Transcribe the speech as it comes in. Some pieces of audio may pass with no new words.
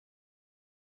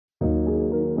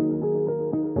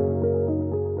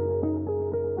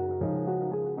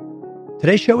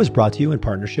Today's show is brought to you in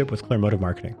partnership with Clear Motive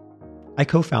Marketing. I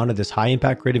co-founded this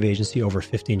high-impact creative agency over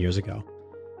 15 years ago.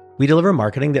 We deliver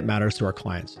marketing that matters to our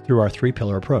clients through our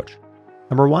three-pillar approach.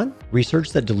 Number one,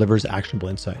 research that delivers actionable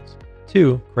insights.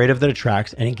 Two, creative that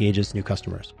attracts and engages new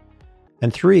customers.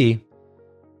 And three,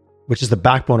 which is the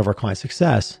backbone of our client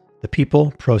success, the people,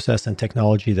 process, and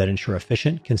technology that ensure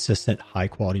efficient, consistent,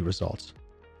 high-quality results.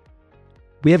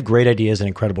 We have great ideas and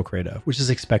incredible creative, which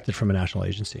is expected from a national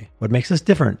agency. What makes us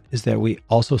different is that we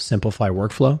also simplify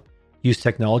workflow, use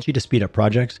technology to speed up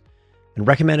projects, and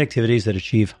recommend activities that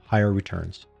achieve higher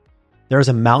returns. There is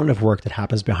a mountain of work that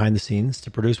happens behind the scenes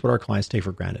to produce what our clients take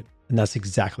for granted, and that's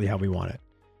exactly how we want it.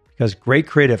 Because great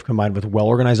creative combined with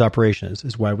well-organized operations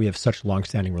is why we have such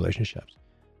long-standing relationships.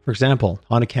 For example,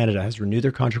 Honda Canada has renewed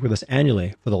their contract with us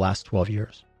annually for the last 12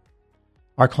 years.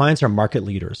 Our clients are market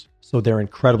leaders, so they're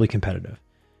incredibly competitive.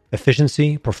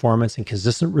 Efficiency, performance, and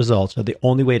consistent results are the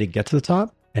only way to get to the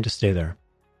top and to stay there.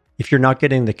 If you're not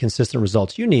getting the consistent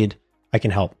results you need, I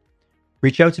can help.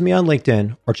 Reach out to me on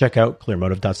LinkedIn or check out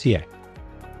clearmotive.ca.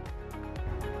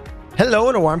 Hello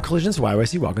and a warm collisions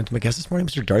YYC. Welcome to my guest this morning,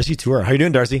 Mr. Darcy Tuer. How are you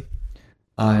doing, Darcy?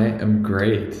 I am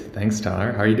great. Thanks,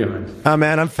 Tyler. How are you doing? Oh,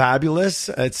 man, I'm fabulous.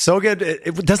 It's so good.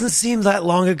 It doesn't seem that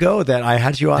long ago that I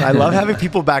had you on. I love having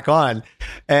people back on,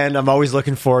 and I'm always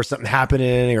looking for something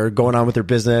happening or going on with their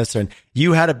business. And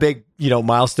you had a big,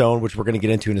 milestone, which we're going to get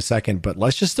into in a second. But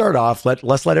let's just start off.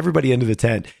 Let's let everybody into the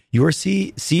tent. You are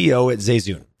CEO at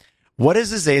ZayZoon. What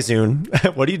is a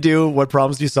ZayZoon? What do you do? What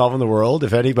problems do you solve in the world?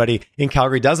 If anybody in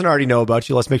Calgary doesn't already know about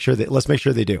you, let's make sure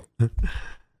they do.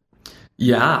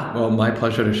 Yeah, well, my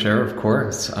pleasure to share, of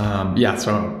course. So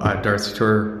Darcy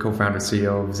Tuer, co-founder,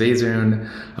 CEO of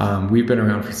ZayZoon. We've been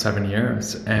around for 7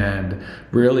 years, and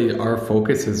really our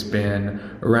focus has been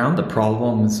around the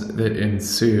problems that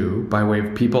ensue by way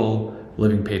of people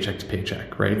living paycheck to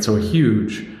paycheck, right? So a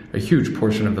huge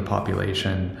portion of the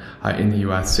population in the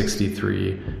US,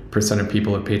 63% of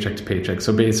people are paycheck to paycheck.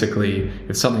 So basically,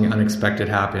 if something unexpected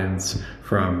happens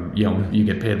from, you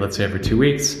get paid, let's say every 2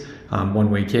 weeks,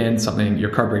 1 week in, your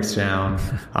car breaks down,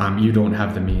 you don't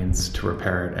have the means to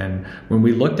repair it. And when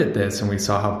we looked at this and we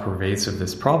saw how pervasive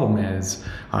this problem is,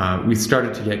 we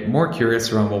started to get more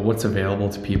curious around, well, what's available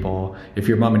to people if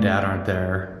your mom and dad aren't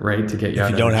there, right, to get you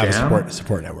out of the jam. If you don't have a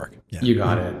support network. Yeah. You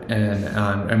got it.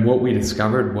 And what we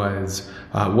discovered was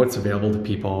what's available to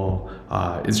people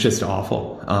is just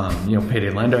awful.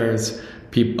 Payday lenders,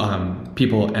 people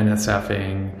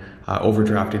NSFing,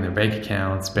 overdrafting their bank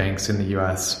accounts. Banks in the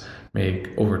U.S. make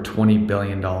over $20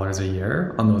 billion a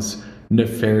year on those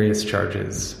nefarious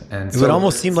charges. And it would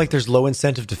almost seem like there's low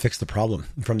incentive to fix the problem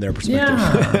from their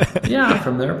perspective. Yeah,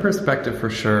 from their perspective for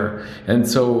sure. And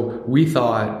so we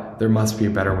thought there must be a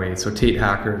better way. So Tate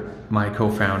Hacker, my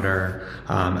co-founder,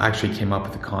 actually came up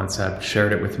with the concept,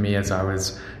 shared it with me as I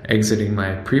was exiting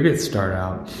my previous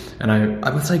startup. And I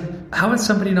was like, how has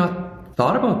somebody not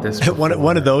thought about this before?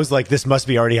 One of those, like, this must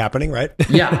be already happening, right?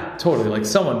 Yeah, totally. Like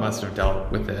someone must have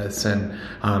dealt with this. And,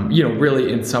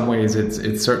 really in some ways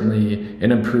it's certainly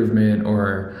an improvement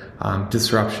or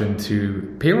disruption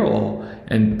to payroll.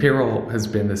 And payroll has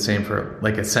been the same for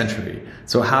like a century.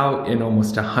 So how in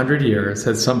almost 100 years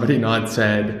has somebody not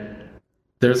said,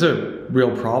 there's a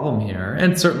real problem here?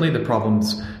 And certainly the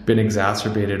problem's been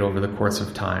exacerbated over the course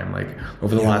of time. Like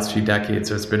over the last few decades,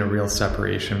 there's been a real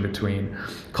separation between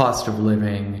cost of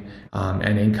living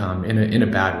and income in a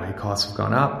bad way. Costs have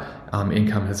gone up.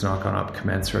 Income has not gone up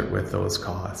commensurate with those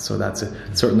costs. So that's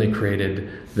certainly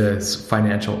created this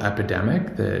financial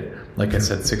epidemic that, like I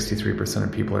said, 63%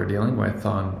 of people are dealing with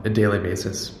on a daily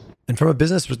basis. And from a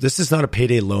business, this is not a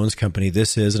payday loans company.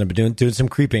 This is, and I've been doing some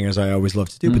creeping as I always love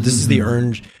to do, but this is the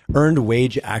earned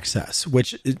wage access,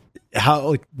 which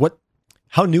how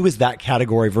new is that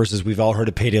category versus we've all heard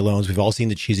of payday loans. We've all seen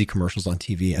the cheesy commercials on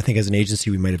TV. I think as an agency,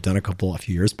 we might have done a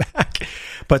few years back,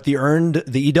 but the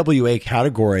EWA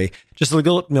category, just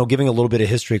giving a little bit of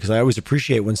history, because I always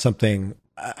appreciate when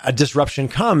a disruption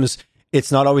comes,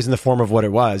 it's not always in the form of what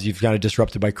it was. You've got to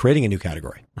disrupt it by creating a new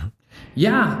category.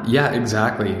 Yeah,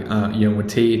 exactly. When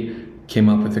Tate came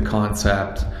up with the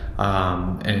concept,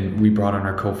 and we brought on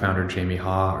our co-founder, Jamie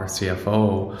Ha, our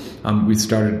CFO, we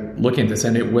started looking at this,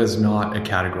 and it was not a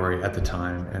category at the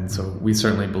time. And so we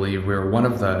certainly believe we were one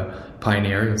of the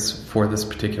pioneers for this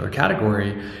particular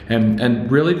category. And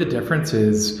really the difference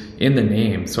is in the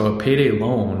name. So a payday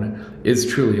loan is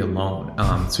truly a loan.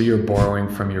 So you're borrowing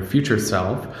from your future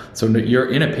self. So you're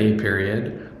in a pay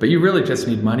period, but you really just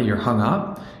need money. You're hung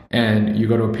up. And you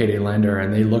go to a payday lender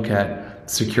and they look at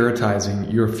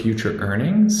securitizing your future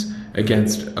earnings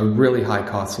against a really high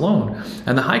cost loan.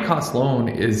 And the high cost loan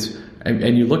is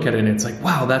and you look at it and it's like,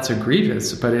 wow, that's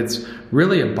egregious, but it's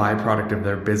really a byproduct of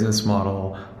their business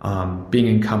model being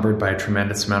encumbered by a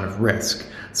tremendous amount of risk.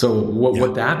 So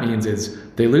what that means is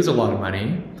they lose a lot of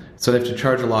money, so they have to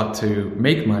charge a lot to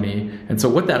make money. And so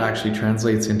what that actually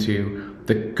translates into,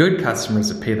 the good customers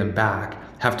that pay them back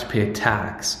have to pay a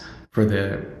tax for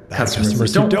the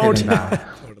customers that don't pay them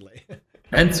back. Totally.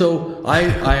 And so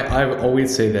I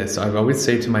always say this. I always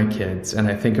say to my kids, and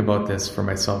I think about this for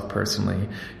myself personally,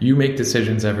 you make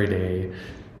decisions every day.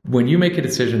 When you make a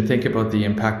decision, think about the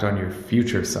impact on your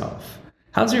future self.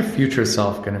 How's your future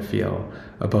self going to feel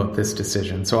about this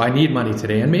decision? So I need money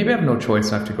today, and maybe I have no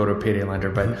choice. I have to go to a payday lender,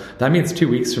 but that means 2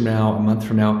 weeks from now, a month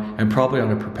from now, and probably on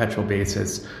a perpetual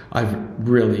basis, I've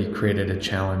really created a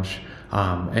challenge.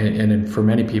 And for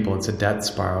many people, it's a debt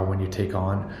spiral when you take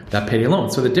on that payday loan.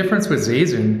 So the difference with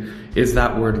ZayZoon is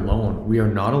that word loan. We are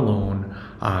not a loan.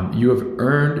 You have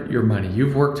earned your money.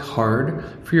 You've worked hard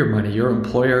for your money. Your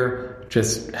employer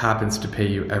just happens to pay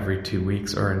you every 2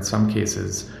 weeks, or in some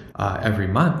cases, every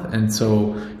month. And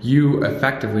so you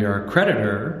effectively are a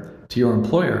creditor to your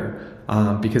employer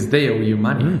because they owe you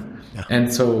money. Yeah.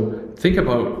 And so think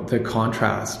about the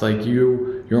contrast. Like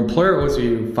your employer owes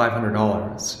you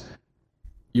 $500.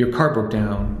 Your car broke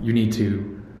down. You need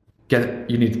to pay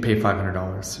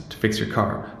 $500 to fix your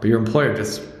car. But your employer,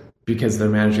 just because they're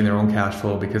managing their own cash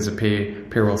flow, because of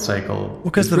payroll cycle. Well,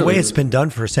 because the way it's been done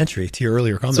for a century, to your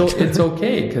earlier comment. So it's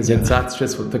okay, because that's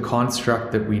just what the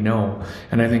construct that we know.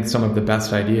 And I think some of the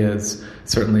best ideas,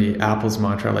 certainly Apple's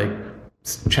mantra, like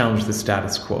challenge the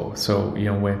status quo. So,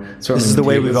 this is the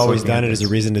way we've always done it, as a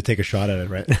reason to take a shot at it,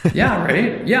 right? Yeah,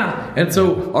 right? Yeah. And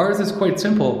so ours is quite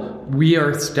simple. We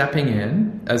are stepping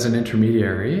in as an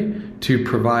intermediary to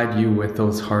provide you with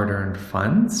those hard-earned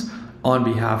funds on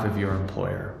behalf of your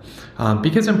employer.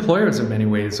 Because employers in many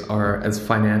ways are as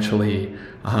financially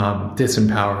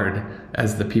disempowered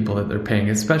as the people that they're paying,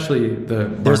 especially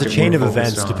there's a chain of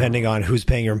events depending on who's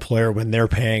paying your employer, when they're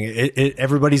paying.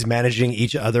 Everybody's managing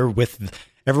each other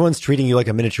everyone's treating you like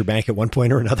a miniature bank at one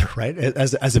point or another, right?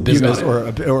 As a business or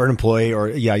an employee, or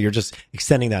you're just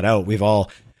extending that out. We've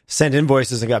all sent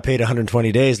invoices and got paid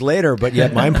 120 days later, but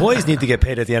yet my employees need to get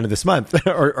paid at the end of this month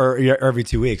or every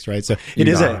 2 weeks, right? So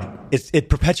it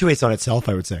perpetuates on itself,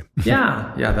 I would say.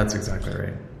 Yeah, that's exactly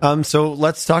right. So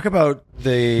let's talk about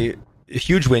the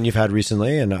huge win you've had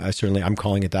recently, and I'm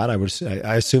calling it that.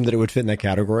 I assume that it would fit in that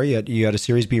category. You had a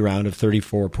Series B round of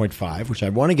 34.5, which I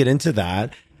want to get into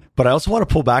that, but I also want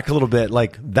to pull back a little bit,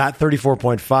 like that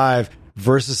 34.5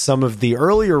 versus some of the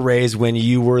earlier raise when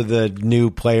you were the new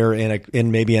player in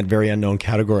maybe a very unknown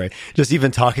category. Just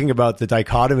even talking about the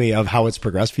dichotomy of how it's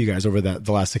progressed for you guys over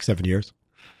the last 6-7 years.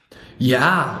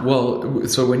 Yeah, well,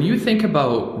 so when you think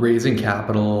about raising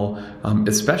capital,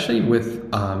 especially with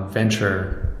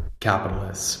venture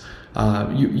capitalists,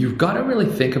 you've got to really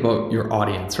think about your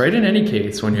audience, right? In any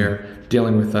case, when you're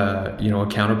dealing with a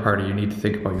counterparty, you need to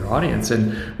think about your audience.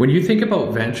 And when you think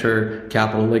about venture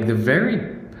capital, like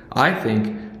I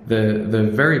think the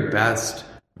very best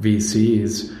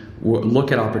VCs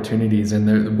look at opportunities,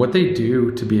 and what they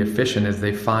do to be efficient is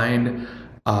they find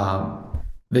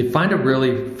a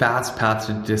really fast path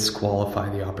to disqualify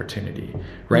the opportunity,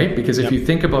 right? Because if you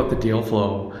think about the deal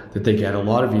flow that they get, a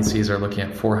lot of VCs are looking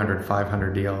at 400,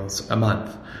 500 deals a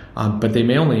month, but they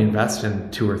may only invest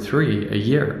in 2 or 3 a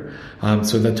year.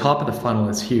 So the top of the funnel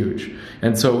is huge.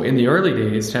 And so in the early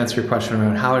days, to answer your question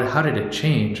around how did it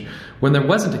change, when there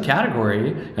wasn't a category,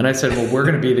 and I said, well, we're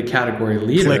going to be the category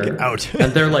leader. Click out.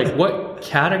 And they're like, what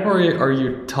category are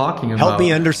you talking about? Help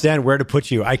me understand where to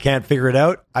put you. I can't figure it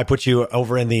out. I put you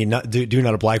over in the do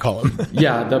not apply column.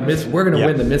 Yeah, we're going to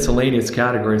win the miscellaneous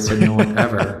category, so no one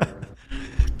ever.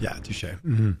 Yeah, touche.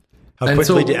 Mm-hmm. How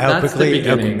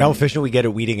efficient we get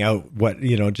at weeding out what,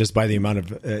 just by the amount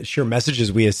of sheer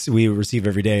messages we receive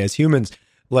every day as humans,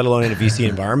 let alone in a VC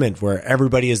environment where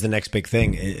everybody is the next big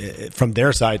thing from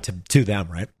their side to them,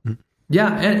 right?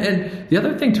 Yeah, and the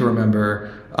other thing to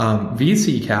remember,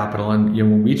 VC capital, and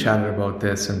when we chatted about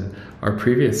this in our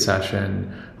previous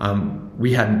session,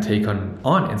 we hadn't taken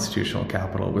on institutional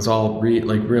capital. It was all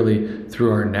really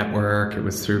through our network. It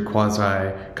was through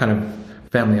quasi kind of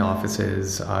family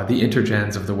offices, the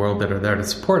Intergens of the world that are there to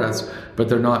support us, but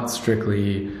they're not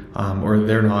strictly, or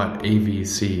they're not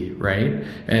AVC, right?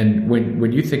 And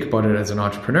when you think about it as an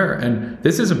entrepreneur, and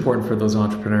this is important for those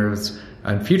entrepreneurs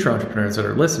and future entrepreneurs that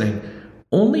are listening,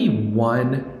 only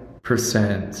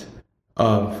 1%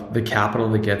 of the capital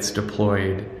that gets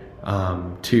deployed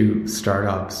to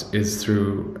startups is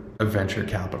through a venture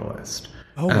capitalist.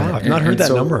 Oh, wow. I've not heard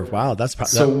that number. Wow.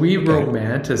 We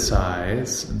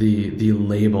romanticize the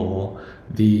label,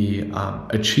 the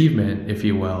achievement, if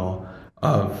you will,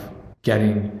 of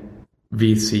getting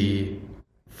VC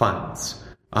funds.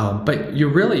 But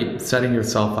you're really setting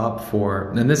yourself up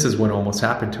for, and this is what almost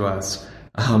happened to us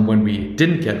when we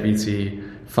didn't get VC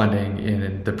funding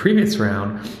in the previous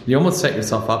round, you almost set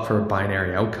yourself up for a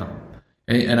binary outcome.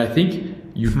 And I think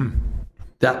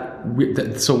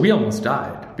so we almost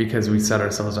died because we set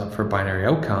ourselves up for a binary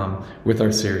outcome with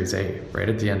our Series A, right,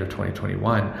 at the end of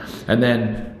 2021. And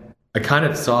then I kind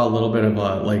of saw a little bit of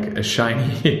a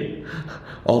shiny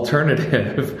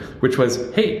alternative, which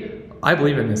was, hey, I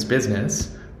believe in this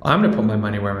business. I'm going to put my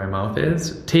money where my mouth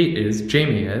is. Tate is,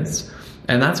 Jamie is.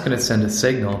 And that's going to send a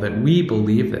signal that we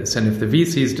believe this. And if the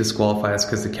VCs disqualify us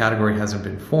because the category hasn't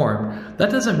been formed, that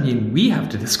doesn't mean we have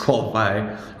to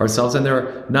disqualify ourselves. And there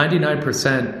are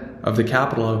 99% of the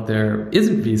capital out there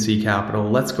isn't VC capital.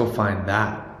 Let's go find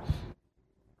that.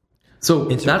 So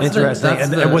that's interesting.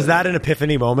 And was that an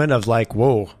epiphany moment of like,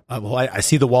 whoa, I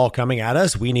see the wall coming at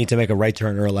us. We need to make a right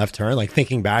turn or a left turn. Like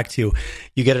thinking back to,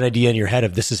 you get an idea in your head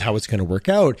of this is how it's going to work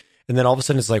out. And then all of a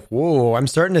sudden it's like, whoa, I'm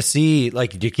starting to see,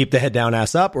 like, do you keep the head down,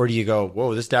 ass up? Or do you go,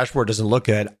 whoa, this dashboard doesn't look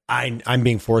good. I'm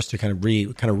being forced to kind of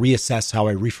reassess how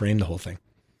I reframe the whole thing.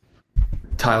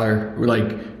 Tyler,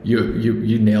 like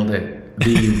you nailed it.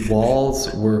 The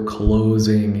walls were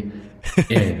closing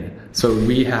in. So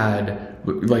we had,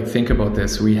 like, think about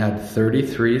this. We had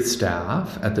 33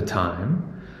 staff at the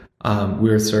time. We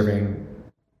were serving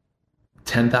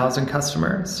 10,000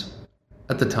 customers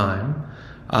at the time.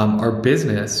 Our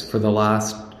business for the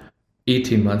last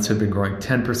 18 months had been growing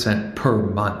 10% per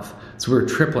month. So we were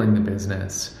tripling the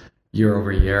business year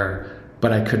over year,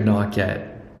 but I could not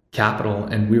get capital,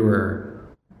 and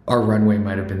our runway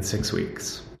might have been 6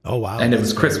 weeks. Oh, wow. And it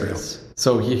was Christmas. Real.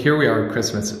 So here we are at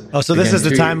Christmas. Oh, so this is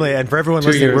the timely, and for everyone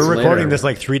listening, we're recording this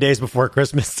like 3 days before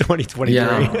Christmas 2023.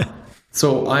 Yeah.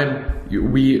 So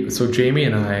Jamie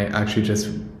and I actually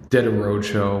just did a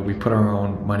roadshow. We put our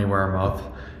own money where our mouth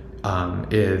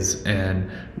is,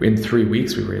 and in 3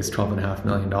 weeks we raised $12.5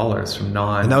 million from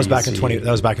non. And that was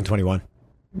back in 21.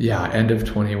 Yeah, end of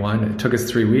 21. It took us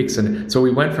 3 weeks, and so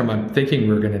we went from thinking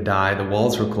we were going to die. The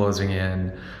walls were closing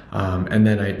in, and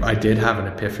then I did have an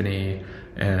epiphany,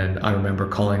 and I remember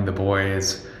calling the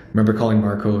boys. I remember calling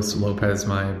Marcos Lopez,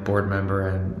 my board member,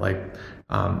 and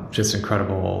just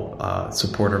incredible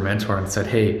supporter, mentor, and said,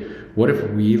 "Hey, what if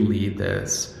we lead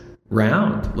this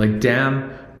round? Like,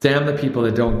 damn the people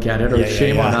that don't get it, or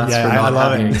shame on us for not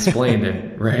having explained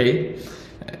it, right?"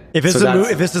 If this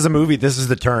is a movie, this is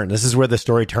the turn. This is where the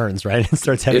story turns, right? It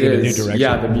starts heading in a new direction.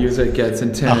 Yeah, the music gets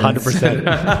intense. 100%.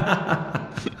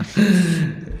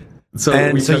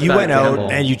 So you went out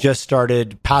and you just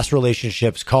started past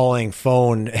relationships, calling,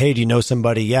 phone. Hey, do you know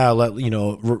somebody? Yeah,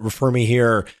 refer me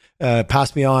here.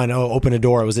 Pass me on. Oh, open a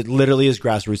door. Was it literally as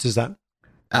grassroots as that?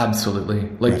 Absolutely.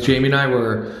 Like, right. Jamie and I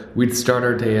we'd start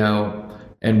our day out,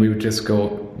 and we would just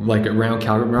go like around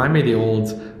Calgary. Remind me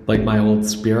my old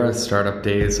Spira startup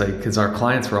days, like, because our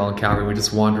clients were all in Calgary. We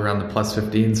just wander around the plus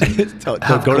 15s and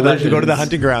go to the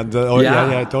hunting ground.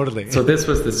 Yeah, totally. So this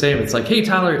was the same. It's like, hey,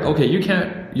 Tyler, okay,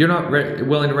 you're not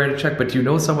willing to write a check, but do you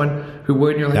know someone who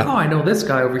would? And you're like, oh, I know this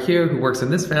guy over here who works in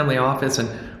this family office, and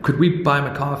could we buy him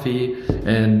a coffee?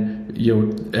 And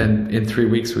and in 3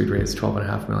 weeks we'd raised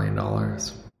 $12.5 million.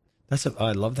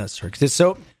 I love that story, because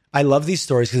I love these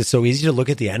stories because it's so easy to look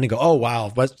at the end and go, oh,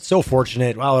 wow, but so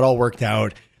fortunate. Wow, it all worked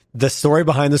out. The story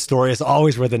behind the story is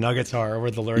always where the nuggets are, where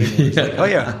the learning is. Like, oh,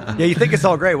 yeah, you think it's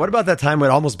all great. What about that time when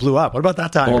it almost blew up? What about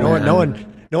that time?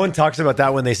 No one talks about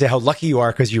that when they say how lucky you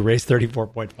are because you raised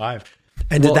 34.5.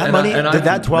 And did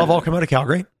that 12 all come out of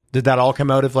Calgary? Did that all come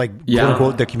out of, like, quote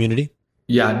unquote, the community?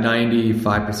 Yeah,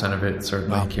 95% of it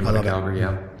certainly came out of Calgary,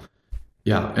 yeah.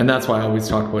 Yeah, and that's why I always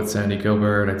talk about Sandy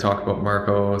Gilbert. I talk about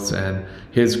Marcos and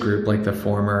his group, like the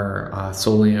former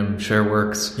Solium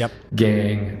Shareworks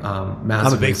gang. Massive.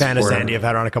 I'm a big fan of Sandy. I've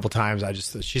had her on a couple times.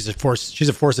 She's a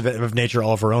force of nature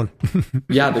all of her own.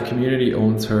 Yeah, the community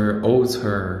owes her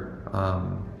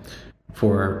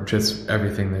for just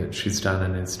everything that she's done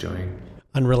and is doing.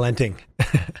 Unrelenting.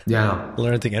 Yeah,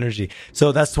 unrelenting energy.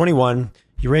 So that's 21.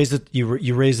 You raised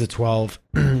the 12,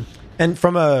 and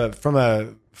from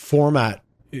a format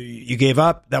you gave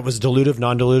up that was dilutive,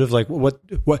 non-dilutive, like what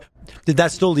did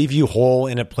that still leave you whole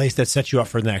in a place that sets you up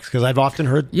for the next? Because I've often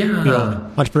heard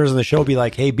entrepreneurs on the show be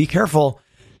like, hey, be careful,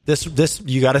 this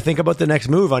you got to think about the next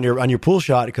move on your pool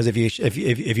shot, because if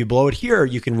you blow it here,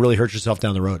 you can really hurt yourself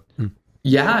down the road.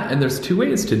 Yeah, and there's two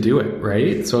ways to do it,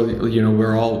 right? So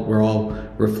we're all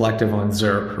reflective on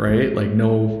ZERP, right? Like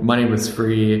no money was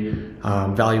free,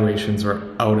 valuations were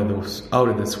out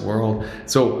of this world.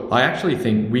 So I actually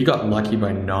think we got lucky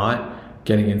by not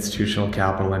getting institutional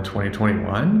capital in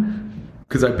 2021,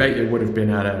 because I bet it would have been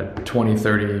at a 20,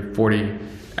 30,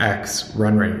 40x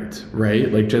run rate,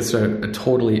 right? Like just a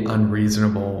totally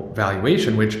unreasonable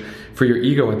valuation, which for your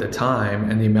ego at the time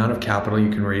and the amount of capital you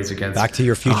can raise against back to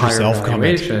your future self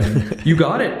valuation, you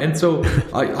got it. And so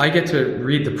I get to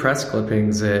read the press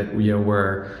clippings that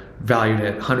were valued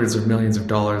at hundreds of millions of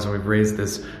dollars, and we've raised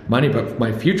this money. But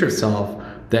my future self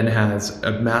then has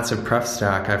a massive pref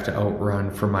stack I have to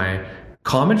outrun for my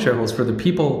common shareholders, for the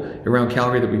people around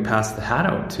Calgary that we passed the hat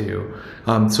out to.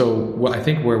 So I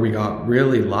think where we got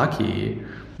really lucky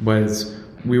was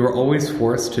we were always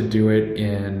forced to do it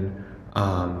in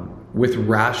with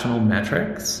rational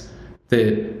metrics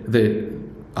that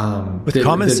with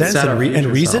common sense and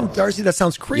reason. Darcy, that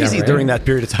sounds crazy. Yeah, right? During that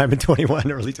period of time in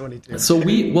 21, early 22. So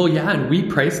we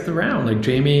priced the round. Like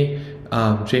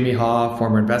Jamie Haw,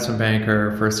 former investment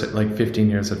banker, first 15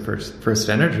 years at First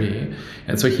Energy,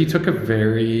 and so he took a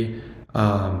very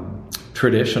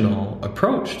traditional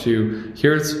approach to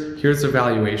here's the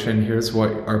valuation, here's what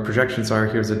our projections are,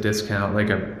 here's a discount, like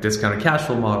a discounted cash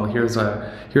flow model, here's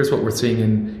what we're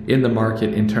seeing in the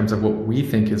market in terms of what we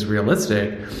think is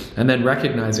realistic, and then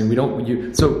recognizing you don't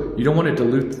want to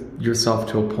dilute yourself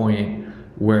to a point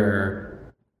where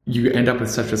you end up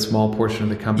with such a small portion of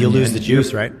the company. You lose the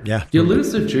juice, right? Yeah. You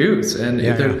lose the juice. And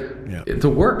the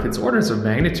work, it's orders of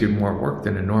magnitude more work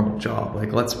than a normal job.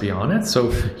 Like, let's be honest. So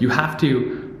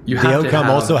the outcome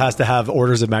also has to have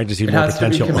orders of magnitude more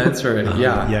potential. It has to be commensurate.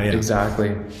 Yeah,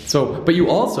 exactly. So, but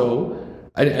you also,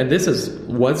 and this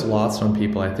was lost on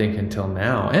people, I think, until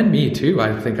now, and me too.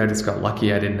 I think I just got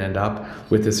lucky I didn't end up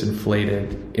with this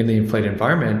inflated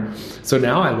environment. So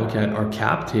now I look at our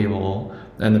cap table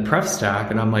and the pref stack,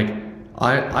 and I'm like,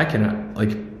 I can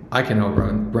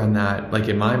outrun that. Like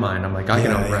in my mind, I'm like, I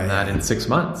can outrun that in 6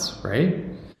 months, right?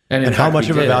 And how much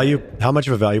of a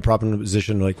value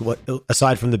proposition, like what,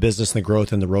 aside from the business and the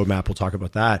growth and the roadmap, we'll talk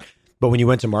about that. But when you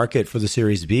went to market for the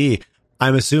Series B,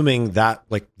 I'm assuming that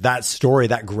that story,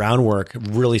 that groundwork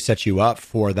really set you up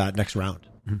for that next round.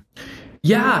 Mm-hmm.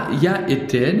 Yeah, it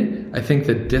did. I think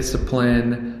the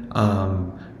discipline,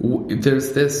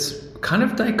 there's this kind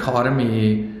of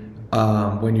dichotomy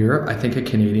when you're, I think, a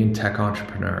Canadian tech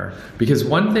entrepreneur. Because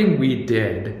one thing we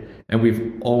did, and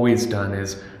we've always done,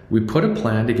 is we put a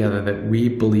plan together that we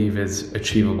believe is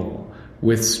achievable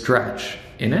with stretch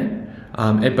in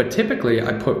it. But typically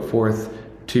I put forth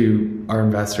to our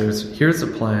investors, here's a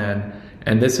plan,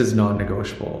 and this is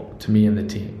non-negotiable to me and the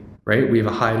team. Right? We have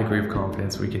a high degree of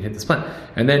confidence we can hit this plan.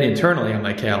 And then internally, I'm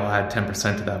like, hey, I'll add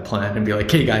 10% to that plan and be like,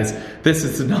 hey guys, this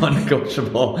is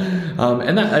non-negotiable.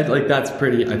 And that's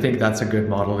pretty, I think that's a good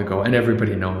model to go. And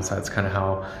everybody knows that's kind of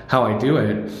how I do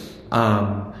it.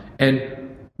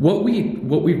 And what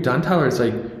we've done, Tyler, is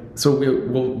so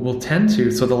we'll tend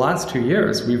to, so the last 2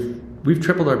 years, we've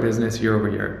tripled our business year over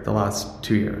year, the last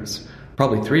 2 years,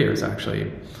 probably 3 years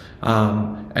actually.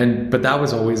 But that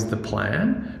was always the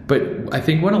plan. But I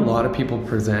think when a lot of people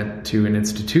present to an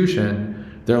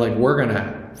institution, they're like, we're going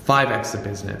to 5x the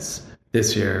business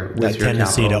this year with your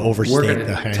tendency capital. to overstate we're going to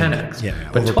the hand. 10x. Yeah,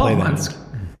 but 12 months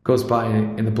goes by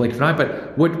in the blink of an eye.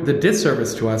 But what the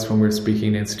disservice to us when we were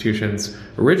speaking to institutions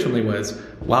originally was,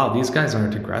 wow, these guys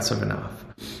aren't aggressive enough.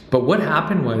 But what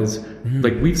happened was,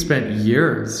 we've spent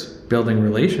years building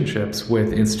relationships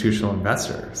with institutional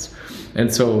investors.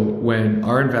 And so when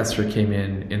our investor came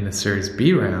in the Series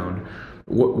B round,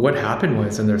 what happened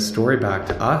was, and their story back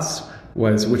to us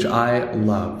was, which I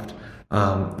loved,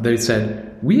 they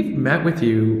said, we've met with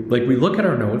you, we look at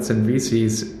our notes, and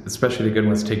VCs, especially the good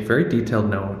ones, take very detailed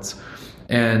notes,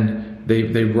 and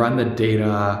they run the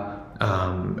data,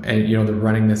 and they're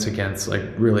running this against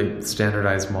really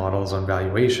standardized models on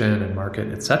valuation and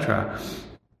market, etc.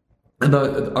 And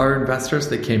our investors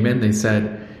that came in, they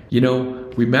said,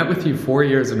 we met with you 4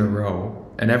 years in a row,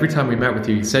 and every time we met with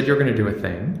you, you said you're going to do a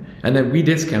thing, and then we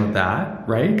discount that,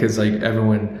 right? Because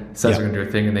everyone says they're going to do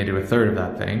a thing, and they do a third of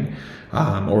that thing,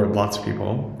 or lots of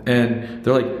people. And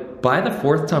they're like, by the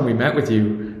fourth time we met with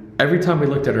you, every time we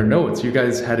looked at our notes, you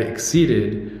guys had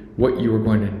exceeded what you were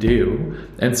going to do.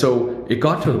 And so it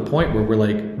got to the point where we're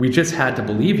like, we just had to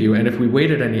believe you. And if we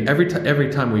waited every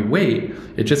time we wait,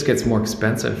 it just gets more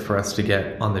expensive for us to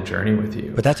get on the journey with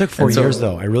you. But that took 4 years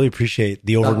though. I really appreciate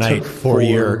the overnight 4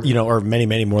 year, or many,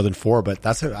 many more than 4, but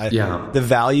that's the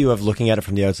value of looking at it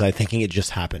from the outside, thinking it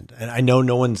just happened. And I know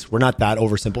we're not that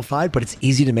oversimplified, but it's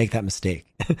easy to make that mistake.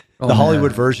 The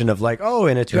Hollywood version of like, in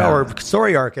a 2-hour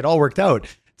story arc, it all worked out.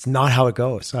 It's not how it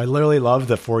goes. So I literally love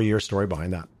the 4-year story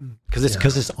behind that because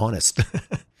it's honest.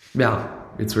 Yeah,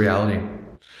 it's reality.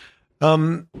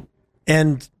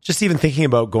 And just even thinking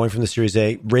about going from the Series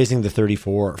A, raising the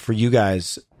 34 for you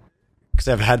guys, because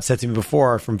I've had said to me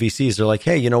before from VCs, they're like,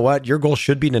 hey, you know what? Your goal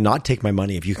should be to not take my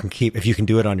money if you can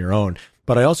do it on your own.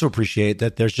 But I also appreciate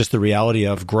that there's just the reality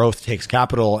of growth takes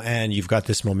capital and you've got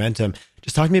this momentum.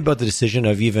 Just talk to me about the decision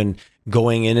of even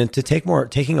going in and to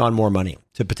taking on more money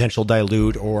to potential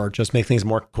dilute or just make things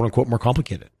more, quote unquote, more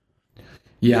complicated.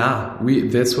 Yeah,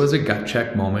 this was a gut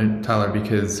check moment, Tyler,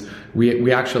 because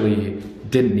we actually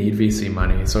didn't need VC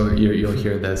money. So you'll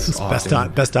hear this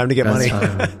often. Best time to get money.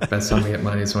 Best time to get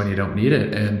money is when you don't need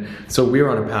it. And so we were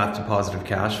on a path to positive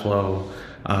cash flow.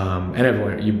 And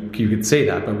everyone, you could say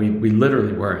that, but we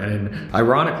literally weren't. And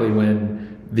ironically,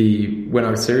 when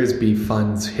our Series B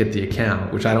funds hit the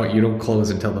account, which you don't close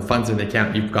until the funds in the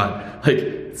account, you've got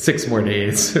like 6 more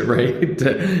days, right?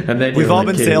 And then we've all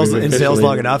been in sales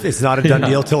long enough. It's not a done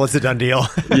deal till it's a done deal.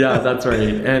 Yeah, that's right.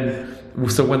 And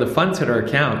so when the funds hit our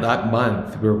account that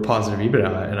month, we were positive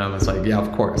EBITDA, and I was like, yeah, of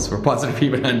course, we're positive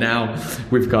EBITDA now.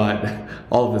 We've got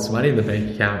all of this money in the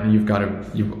bank account, and you've got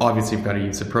to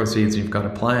use the proceeds. You've got a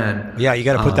plan. Yeah, you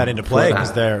got to put that into play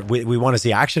because we want to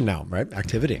see action now, right?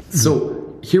 Activity.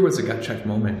 So here was a gut check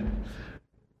moment.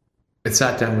 I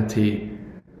sat down with Tate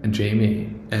and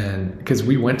Jamie, and because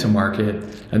we went to market,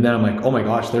 and then I'm like, oh my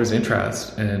gosh, there's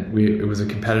interest, and it was a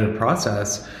competitive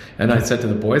process. And I said to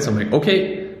the boys, I'm like,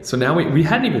 okay. So now we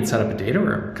hadn't even set up a data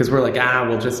room because we're like,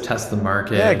 we'll just test the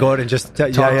market. Yeah, go out and just feel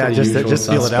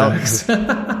it out.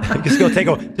 just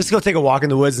go take a walk in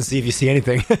the woods and see if you see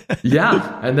anything.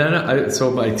 Yeah, and then so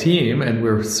my team, and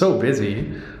we're so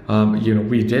busy.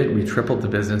 We tripled the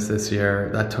business this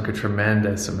year. That took a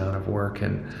tremendous amount of work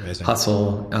and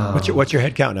hustle. What's your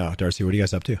head count now, Darcy? What are you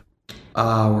guys up to?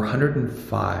 We're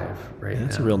 105 right now.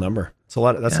 That's a real number. It's a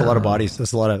lot. That's a lot of bodies.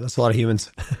 That's a lot of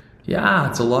humans. Yeah,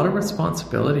 it's a lot of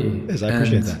responsibility. I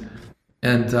appreciate that.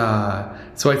 And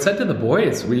so I said to the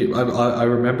boys, I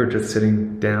remember just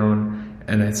sitting down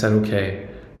and I said, okay,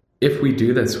 if we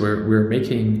do this, we're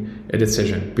making a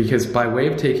decision because by way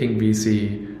of taking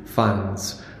VC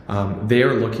funds,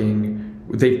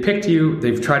 they've picked you,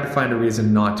 they've tried to find a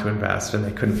reason not to invest and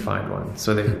they couldn't find one.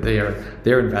 So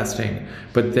they're investing,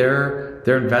 but their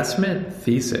investment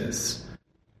thesis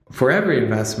for every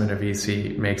investment a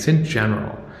VC makes in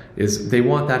general is they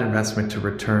want that investment to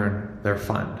return their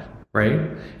fund,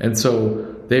 right? And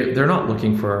so they're not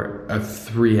looking for a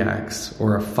 3x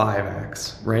or a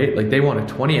 5x, right? Like they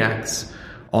want a 20x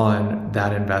on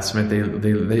that investment. They're going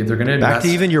to invest. Back to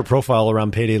even your profile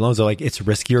around payday loans, they're like, it's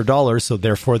riskier dollars, so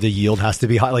therefore the yield has to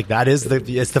be high. Like that is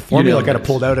it's the formula kind of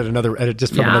pulled out from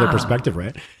another perspective,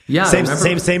 right? Yeah,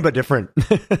 same but different.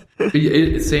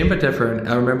 Same but different.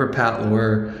 I remember Pat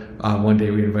Lohr. One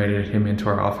day we invited him into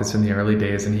our office in the early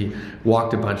days, and he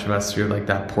walked a bunch of us through like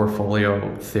that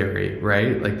portfolio theory,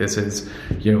 right? Like this is,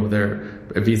 a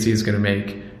VC is going to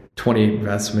make 20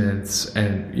 investments,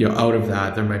 and out of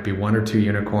that there might be 1 or 2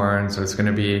 unicorns. There's going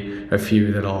to be a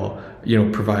few that'll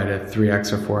provide a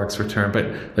 3x or 4x return, but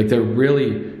like they're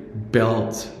really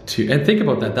built to. And think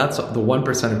about that. That's the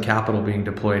 1% of capital being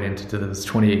deployed into those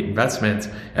 28 investments,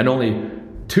 and only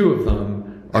 2 of them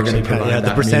are going to provide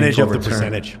the percentage of the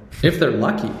percentage. If they're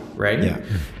lucky, right?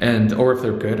 Yeah. Or if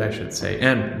they're good, I should say.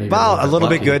 And maybe a little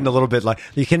bit good and a little bit luck.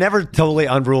 You can never totally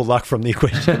unrule luck from the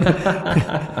equation.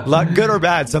 Luck, good or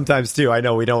bad, sometimes too. I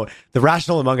know we don't. The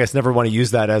rational among us never want to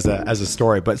use that as a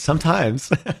story, but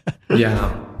sometimes.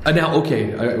 Yeah. Now, okay,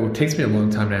 it takes me a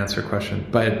long time to answer a question,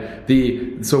 but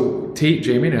so Tate,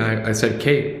 Jamie, and I said,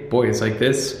 "Okay, boys, like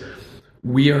this,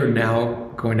 we are now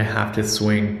going to have to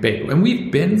swing big." And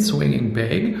we've been swinging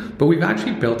big, but we've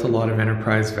actually built a lot of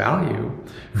enterprise value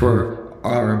for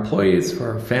our employees,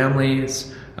 for our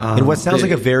families. And what sounds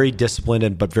like a very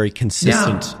disciplined but very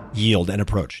consistent yield and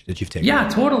approach that you've taken. Yeah,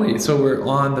 totally. So we're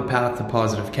on the path to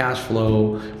positive cash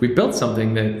flow. We've built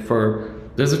something that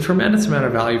there's a tremendous amount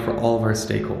of value for all of our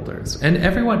stakeholders. And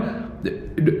everyone,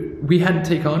 we hadn't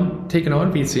taken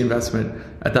on VC investment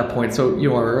at that point. So,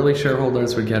 our early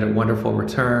shareholders would get a wonderful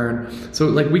return. So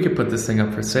like we could put this thing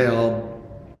up for sale.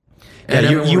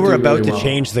 And you were about really to well.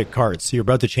 change the cards. You're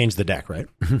about to change the deck, right?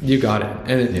 You got it.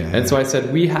 And so I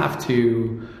said, we have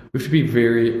to be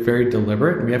very, very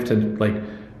deliberate. And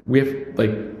we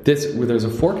have this, where there's a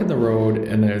fork in the road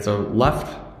and there's a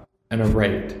left and a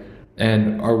right.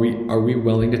 And are we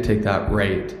willing to take that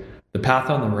right, the path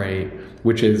on the right,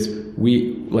 which is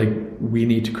we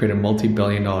need to create a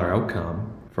multi-billion-dollar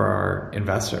outcome for our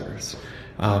investors.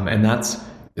 And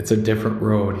it's a different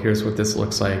road. Here's what this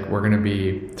looks like. We're going to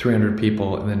be 300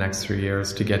 people in the next 3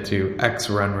 years to get to X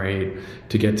run rate,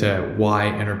 to get to Y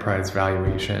enterprise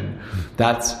valuation.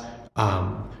 That's,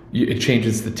 it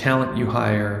changes the talent you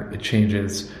hire. It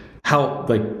changes how,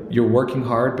 you're working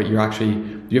hard, but you have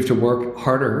to work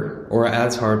harder or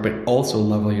as hard, but also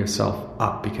level yourself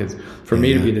up. Because for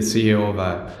me to be the CEO of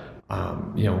a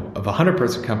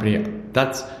 100-person company,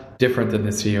 that's different than the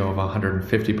CEO of a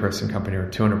 150-person company or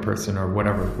 200-person or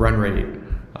whatever run rate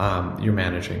you're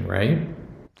managing, right?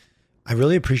 I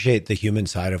really appreciate the human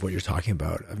side of what you're talking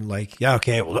about. I'm like, yeah,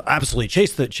 okay, well, absolutely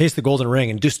chase the golden ring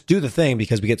and just do the thing,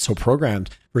 because we get so programmed,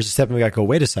 versus stepping back, go,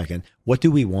 wait a second, what do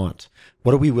we want?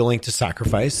 What are we willing to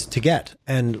sacrifice to get?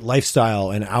 And lifestyle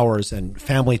and hours and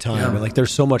family time. And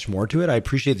there's so much more to it. I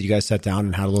appreciate that you guys sat down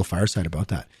and had a little fireside about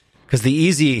that, because the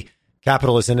easy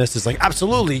capitalist in us is like,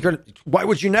 absolutely, why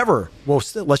would you never? Well,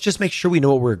 still, let's just make sure we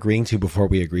know what we're agreeing to before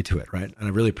we agree to it, right? And I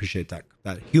really appreciate that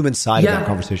human side of that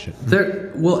conversation.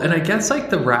 And I guess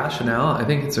the rationale, I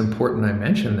think it's important I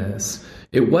mention this,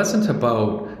 it wasn't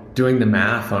about doing the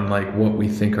math on what we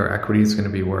think our equity is going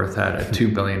to be worth at a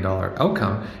 $2 billion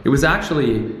outcome. It was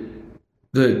actually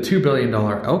the $2 billion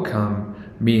outcome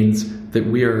means that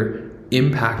we are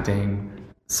impacting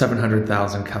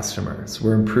 700,000 customers.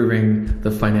 We're improving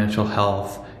the financial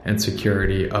health and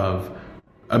security of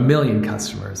 1 million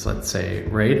customers, let's say,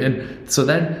 right? And so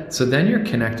then you're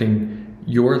connecting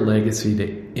your legacy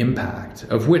to impact,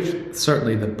 of which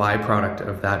certainly the byproduct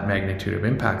of that magnitude of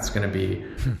impact is going to be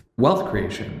wealth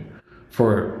creation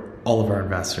for all of our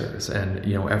investors and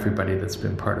everybody that's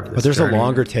been part of this. But there's journey. a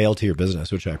longer tail to your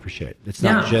business, which I appreciate. It's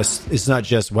not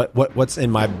just what's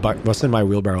in my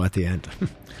wheelbarrow at the end.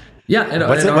 Yeah, and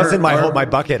what's in my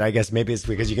bucket? I guess maybe it's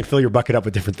because you can fill your bucket up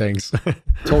with different things.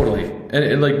 Totally,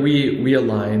 and we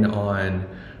align on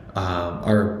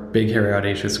our big, hairy,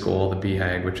 audacious goal, the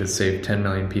BHAG, which is save 10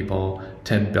 million people,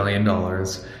 $10 billion,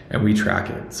 and we track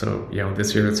it. So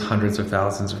this year it's hundreds of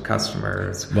thousands of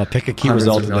customers. Well, pick a key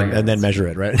result and then measure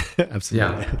it, right?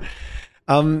 Absolutely.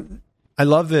 Yeah. I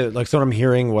love so what I'm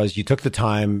hearing was you took the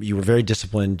time, you were very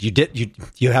disciplined, you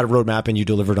had a roadmap and you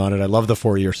delivered on it. I love the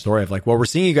 4-year story of we're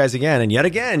seeing you guys again, and yet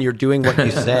again, you're doing what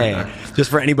you say. Just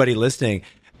for anybody listening.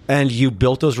 And you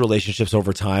built those relationships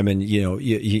over time, and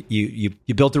you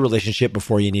built the relationship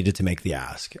before you needed to make the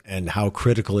ask, and how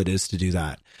critical it is to do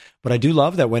that. But I do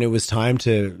love that when it was time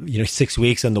to 6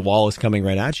 weeks and the wall is coming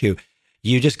right at you,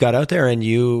 you just got out there and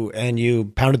you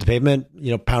pounded the pavement,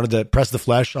 pressed the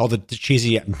flesh, all the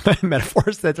cheesy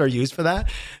metaphors that are used for that.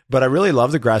 But I really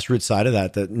love the grassroots side of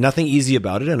that nothing easy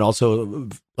about it, and also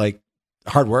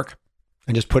hard work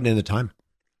and just putting in the time.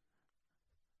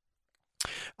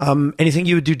 Anything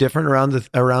you would do different around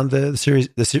the series,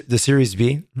 the Series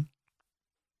B?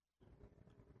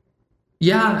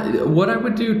 Yeah, what I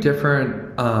would do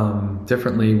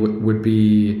differently would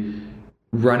be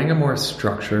running a more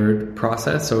structured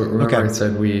process. So remember I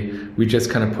said we just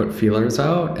kind of put feelers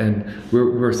out, and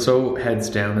we're so heads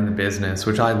down in the business,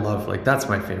 which I love. That's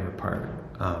my favorite part,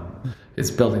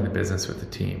 is building the business with the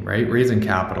team, right? Raising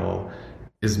capital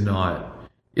is not,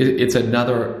 it's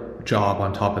another job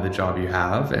on top of the job you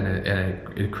have, and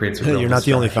it creates a real You're not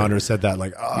the only founder who said that.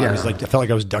 Yeah. I felt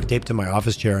like I was duct taped to my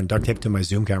office chair and duct taped to my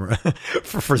Zoom camera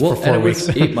for 4 weeks.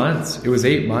 It was 8 months. It was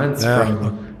 8 months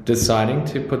from deciding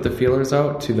to put the feelers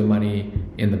out to the money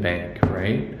in the bank,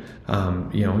 right?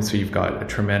 So you've got a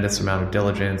tremendous amount of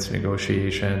diligence,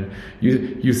 negotiation.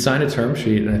 You sign a term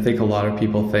sheet, and I think a lot of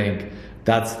people think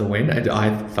that's the win.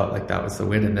 I felt like that was the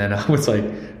win, and then I was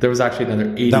like, there was actually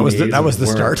another 80 days. That was the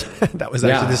start. That was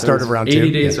actually the start of round 2.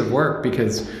 80 days of work,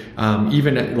 because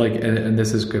even and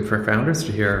this is good for founders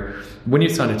to hear. When you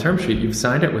sign a term sheet, you've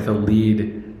signed it with a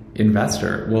lead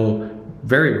investor. Well,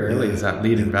 very rarely is that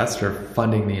lead investor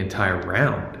funding the entire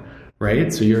round,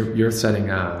 right? So you're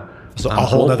setting a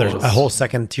whole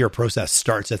second tier process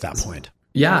starts at that point.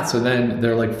 Yeah. So then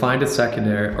they're like, find a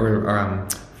secondary or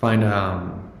find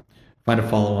a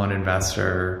follow-on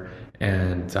investor,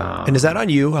 and is that on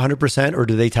you 100%, or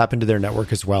do they tap into their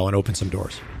network as well and open some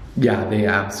doors? Yeah, they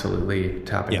absolutely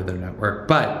tap into their network,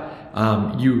 but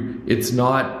it's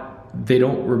not they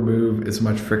don't remove as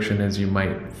much friction as you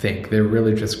might think. They're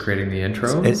really just creating the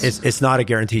intros. It's not a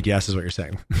guaranteed yes, is what you're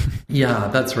saying. Yeah,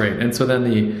 that's right. And so then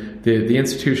the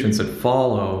institutions that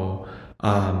follow,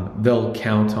 they'll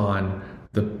count on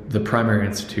the primary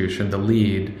institution, the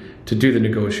lead, to do the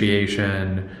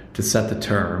negotiation, to set the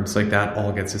terms. Like that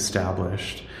all gets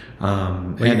established.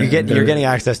 And you're getting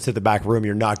access to the back room.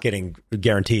 You're not getting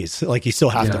guarantees. Like you still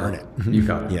have to earn it. You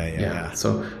got it. Yeah.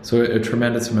 So a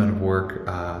tremendous amount of work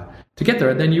to get there.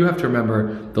 And then you have to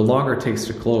remember, the longer it takes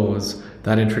to close,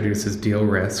 that introduces deal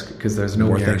risk because there's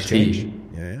no guarantee.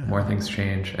 More things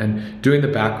change. And doing the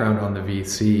background on the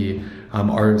VC,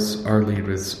 our lead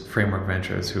was Framework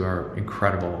Ventures, who are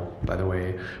incredible, by the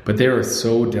way. But they were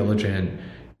so diligent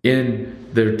in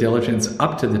their diligence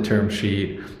up to the term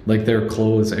sheet. Like their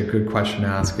close, a good question to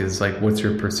ask is like, what's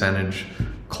your percentage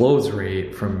close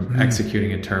rate from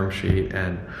executing a term sheet?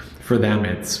 And for them,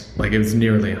 it was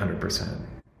nearly 100%.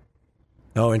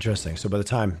 Oh, interesting. So by the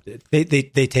time they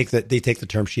take the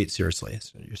term sheet seriously,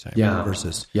 is what you're saying.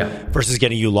 Versus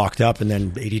getting you locked up and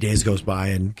then 80 days goes by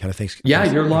and kind of things. Yeah,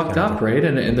 you're locked up, right?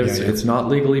 And there's it's not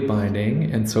legally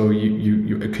binding. And so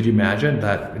you could you imagine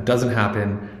that it doesn't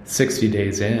happen 60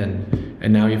 days in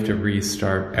and now you have to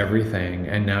restart everything.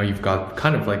 And now you've got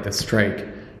kind of like the strike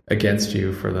against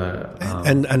you for the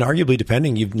and arguably,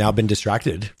 depending, you've now been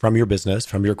distracted from your business,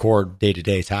 from your core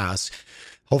day-to-day tasks.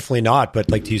 Hopefully not,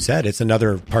 but like you said, it's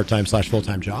another part-time /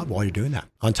 full-time job while you're doing that.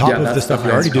 On top of the stuff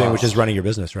you're already doing, which is running your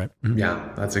business, right? Mm-hmm. Yeah,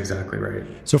 that's exactly right.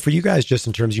 So for you guys, just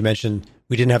in terms, you mentioned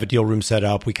we didn't have a deal room set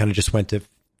up. We kind of just went to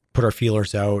put our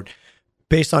feelers out.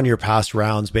 Based on your past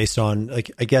rounds, based on, like,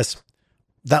 I guess,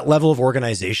 that level of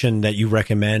organization that you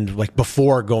recommend, like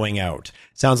before going out.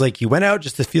 Sounds like you went out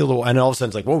just to feel, and all of a sudden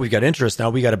it's like, well, we've got interest now.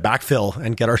 We got to backfill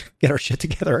and get our shit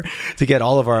together to get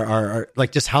all of our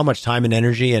like, just how much time and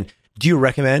energy. And do you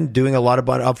recommend doing a lot of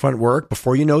upfront work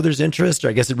before you know there's interest? Or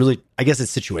I guess it's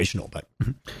situational, but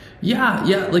yeah.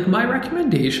 Like my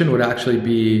recommendation would actually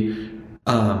be,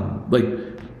 like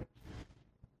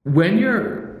when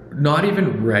you're not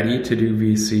even ready to do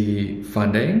VC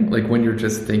funding, like when you're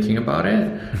just thinking about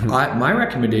it, my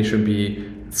recommendation would be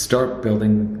start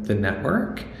building the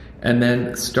network and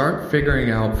then start figuring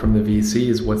out from the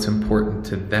VCs what's important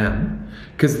to them.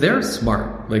 Because they're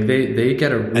smart, like they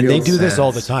get a real and they do sense. This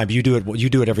all the time. You do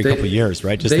it every couple of years,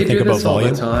 right? Just to think about volume.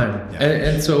 All the time. Yeah.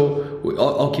 And so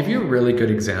I'll give you a really good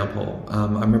example. I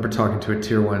remember talking to a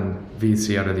tier 1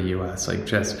 VC out of the US, like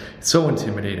just so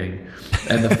intimidating.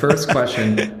 And the first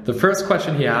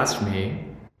question he asked me,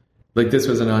 like this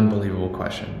was an unbelievable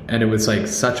question, and it was like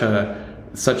such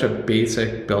a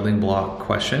basic building block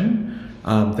question.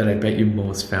 That I bet you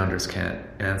most founders can't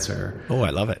answer. Oh,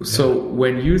 I love it. So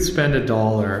when you spend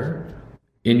 $1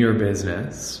 in your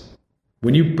business,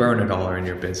 when you burn $1 in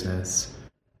your business,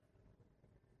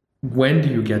 when do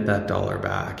you get that $1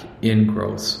 back in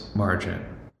gross margin?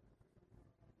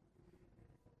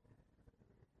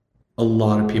 A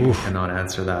lot of people cannot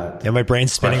answer that. Yeah, my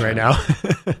brain's spinning right now.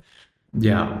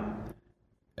 Yeah.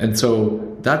 And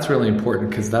so that's really important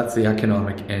because that's the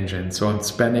economic engine. So I'm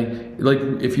spending, like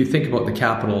if you think about the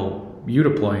capital you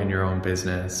deploy in your own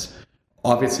business,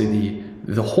 obviously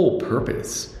the whole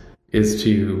purpose is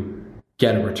to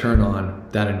get a return on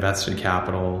that invested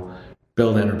capital,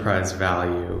 build enterprise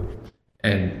value,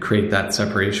 and create that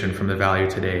separation from the value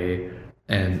today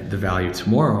and the value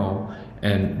tomorrow,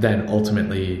 and then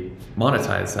ultimately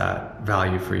monetize that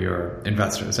value for your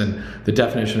investors. And the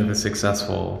definition of a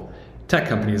successful tech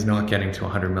company is not getting to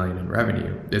 100 million in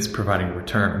revenue. It's providing a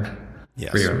return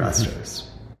for your investors.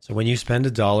 So when you spend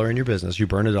 $1 in your business, you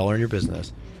burn $1 in your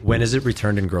business, when is it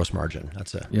returned in gross margin?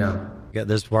 That's it. Yeah.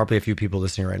 There's probably a few people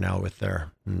listening right now with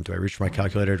their, do I reach for my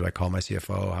calculator? Do I call my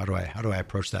CFO? How do I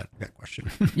approach that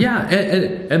question? Yeah.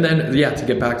 And then, to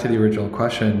get back to the original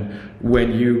question,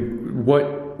 when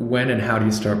and how do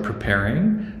you start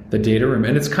preparing the data room?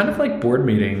 And it's kind of like board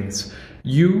meetings.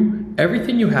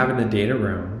 Everything you have in the data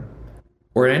room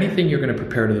or anything you're going to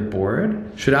prepare to the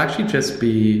board should actually just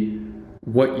be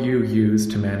what you use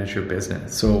to manage your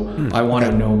business. So I want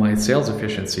to know my sales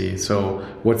efficiency. So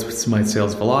what's my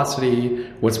sales velocity?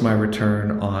 What's my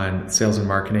return on sales and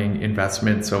marketing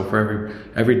investment? So for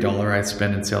every $1 I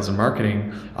spend in sales and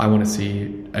marketing, I want to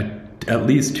see at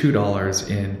least $2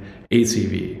 in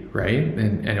ACV, right?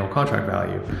 And annual contract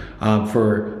value.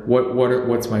 For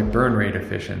what's my burn rate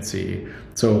efficiency?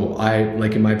 So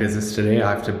like in my business today,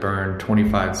 I have to burn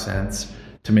 25 cents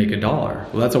to make $1. Well,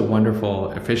 that's a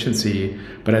wonderful efficiency.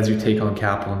 But as you take on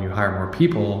capital and you hire more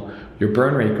people, your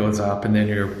burn rate goes up, and then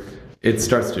it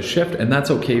starts to shift, and that's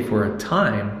okay for a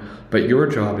time. But your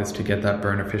job is to get that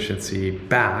burn efficiency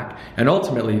back, and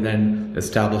ultimately then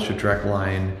establish a direct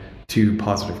line to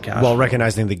positive cash While flow.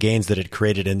 recognizing the gains that it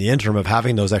created in the interim of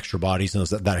having those extra bodies and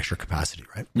that extra capacity,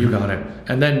 right? You got it.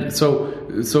 And then so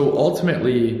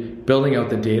ultimately building out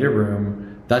the data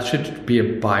room, that should be a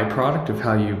byproduct of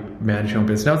how you manage your own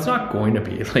business. Now, it's not going to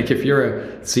be. Like, if you're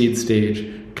a seed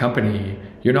stage company,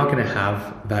 you're not going to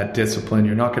have that discipline.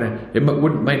 You're not going to, it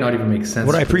might not even make sense.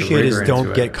 What I to put the appreciate is rigor don't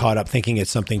into get it. caught up thinking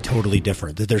it's something totally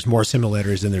different, that there's more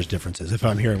similarities than there's differences, if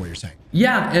I'm hearing what you're saying.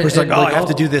 Yeah. Or it's like, I have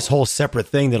to do this whole separate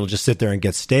thing that'll just sit there and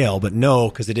get stale. But no,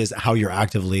 because it is how you're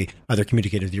actively either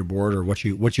communicating with your board or what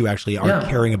you actually are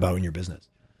caring about in your business.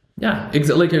 Yeah,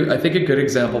 like I think a good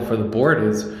example for the board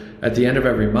is at the end of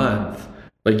every month,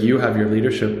 like you have your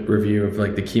leadership review of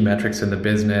like the key metrics in the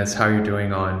business, how you're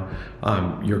doing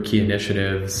on your key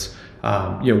initiatives,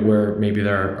 where maybe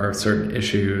there are certain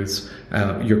issues,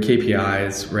 your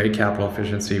KPIs, right? Capital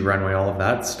efficiency, runway, all of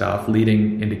that stuff,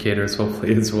 leading indicators,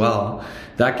 hopefully as well.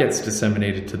 That gets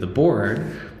disseminated to the board.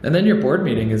 And then your board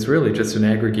meeting is really just an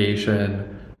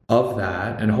aggregation of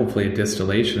that and hopefully a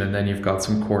distillation. And then you've got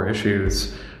some core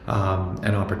issues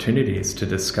and opportunities to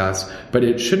discuss, but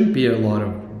it shouldn't be a lot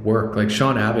of work. Like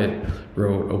Sean Abbott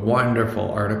wrote a wonderful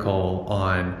article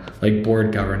on like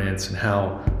board governance and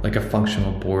how like a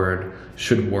functional board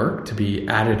should work to be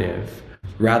additive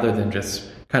rather than just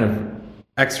kind of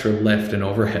extra lift and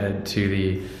overhead to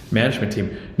the management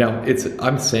team. Now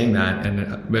I'm saying that,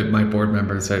 and my board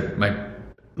members might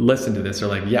listen to this are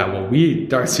like, yeah, well,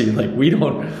 Darcy, like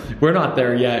we're not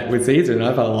there yet with ZayZoon.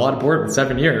 I've had a lot of board in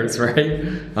 7 years,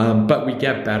 right? But we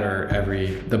get better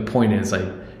the point is like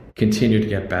continue to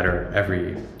get better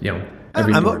every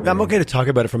I'm okay to talk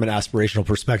about it from an aspirational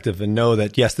perspective and know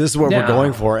that, yes, this is what we're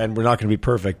going for and we're not going to be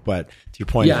perfect. But to your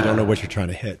point, if you don't know what you're trying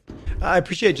to hit. I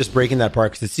appreciate just breaking that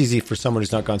part because it's easy for someone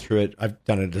who's not gone through it. I've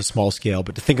done it at a small scale,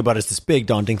 but to think about it as this big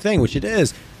daunting thing, which it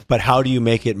is, but how do you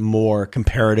make it more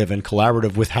comparative and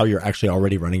collaborative with how you're actually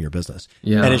already running your business?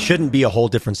 Yeah. And it shouldn't be a whole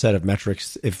different set of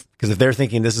metrics because if they're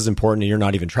thinking this is important and you're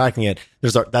not even tracking it,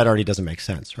 that already doesn't make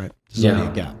sense, right? There's already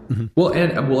a gap. Mm-hmm. Well,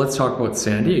 let's talk about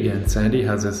Sandy again. Sandy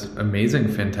has this amazing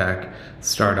fintech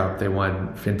startup. They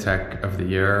won FinTech of the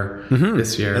Year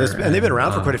this year. And they've been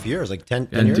around for quite a few years, like 10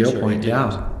 years. DealPoint,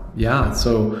 yeah.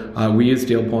 So we use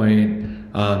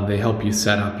DealPoint. They help you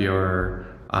set up your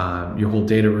whole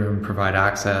data room, provide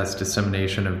access,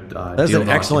 dissemination of That's deal an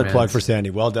excellent documents. plug for Sandy.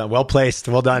 Well done. Well placed.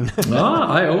 Well done.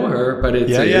 I owe her, but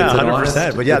it's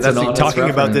 100%. But yeah, that's talking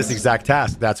reference. about this exact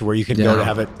task. That's where you can go to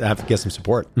have get some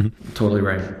support. Totally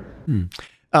right.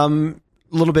 A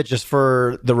little bit just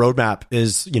for the roadmap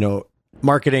is,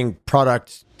 marketing,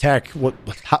 product, tech.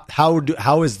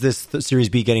 How is this Series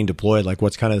B getting deployed? Like,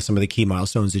 what's kind of some of the key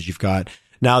milestones that you've got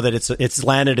now that it's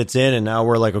landed, it's in, and now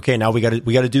we're like, okay, now we got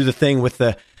to do the thing with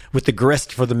the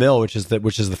grist for the mill, which is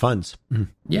the funds.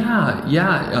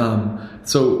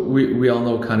 So we all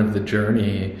know kind of the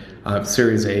journey of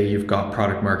Series A. You've got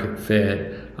product market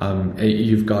fit.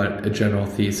 You've got a general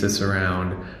thesis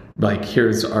around like,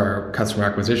 here's our customer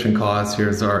acquisition costs,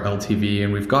 here's our LTV,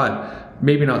 and we've got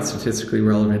maybe not statistically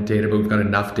relevant data, but we've got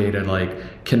enough data to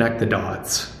like connect the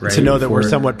dots, right? To know that we're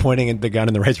somewhat pointing the gun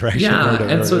in the right direction. Yeah,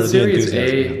 and so Series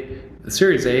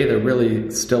A, they're really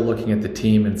still looking at the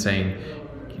team and saying,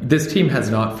 this team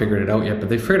has not figured it out yet, but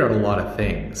they figured out a lot of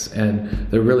things. And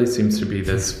there really seems to be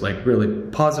this like really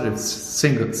positive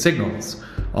signals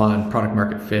on product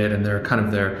market fit. And they're kind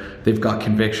of they've got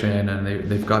conviction and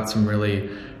they've got some really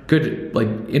good, like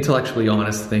intellectually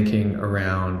honest thinking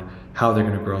around how they're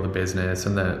going to grow the business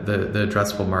and the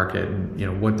addressable market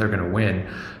and what they're going to win.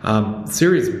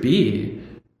 Series B,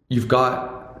 you've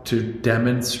got to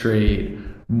demonstrate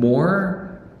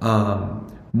more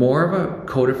of a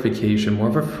codification, more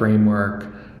of a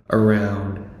framework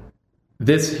around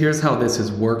this. Here's how this is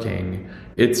working.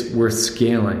 We're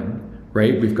scaling,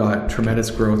 right? We've got tremendous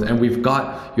growth, and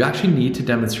you actually need to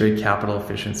demonstrate capital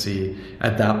efficiency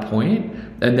at that point,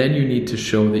 and then you need to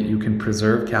show that you can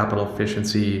preserve capital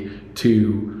efficiency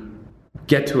to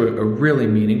get to a really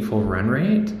meaningful run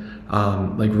rate,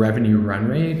 like revenue run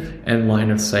rate, and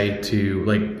line of sight to,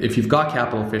 like, if you've got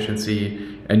capital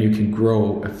efficiency and you can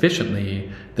grow efficiently,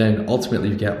 then ultimately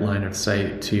you get line of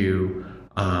sight to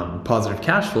positive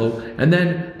cash flow. And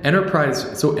then enterprise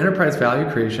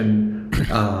value creation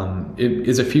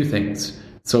is a few things.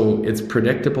 So it's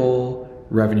predictable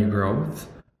revenue growth.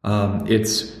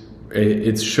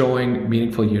 It's showing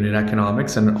meaningful unit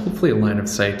economics and hopefully a line of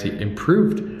sight to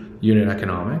improved unit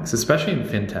economics, especially in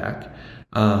fintech.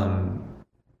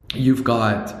 You've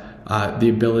got the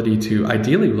ability to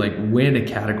ideally like win a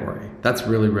category, That's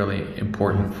really, really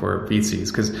important for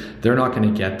VCs, because they're not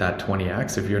going to get that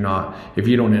 20x if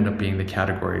you don't end up being the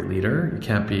category leader. You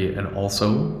can't be an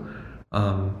also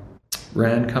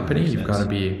ran company. You've got to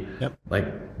be like,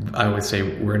 I would say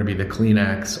we're going to be the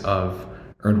Kleenex of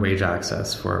earned wage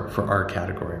access for our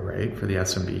category, right? For the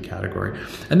SMB category.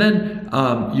 And then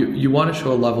you want to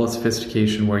show a level of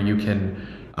sophistication where you can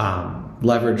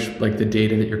leverage like the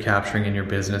data that you're capturing in your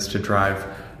business to drive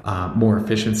more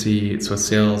efficiency. So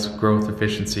sales, growth,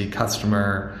 efficiency,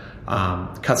 customer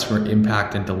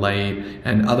impact and delight,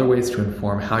 and other ways to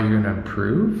inform how you're going to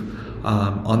improve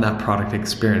on that product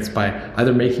experience by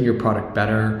either making your product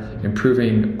better,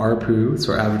 improving ARPU,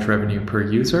 so average revenue per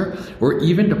user, or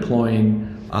even deploying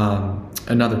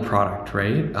another product,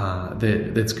 right?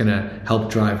 That's going to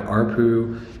help drive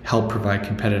ARPU, help provide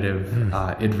competitive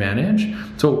advantage.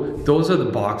 So those are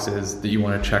the boxes that you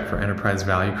want to check for enterprise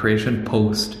value creation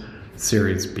post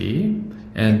Series B.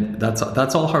 And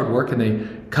that's all hard work, and they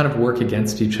kind of work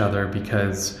against each other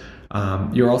because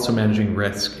you're also managing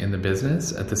risk in the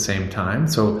business at the same time.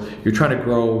 So you're trying to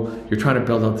grow, you're trying to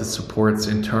build out the supports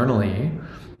internally,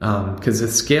 because the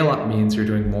scale up means you're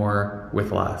doing more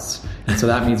with less. And so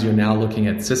that means you're now looking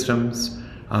at systems,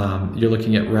 you're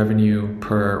looking at revenue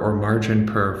per or margin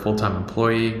per full-time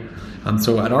employee.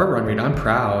 So at our run rate, I'm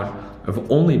proud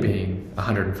of only being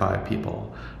 105 people.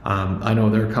 I know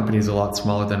there are companies a lot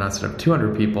smaller than us that have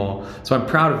 200 people, so I'm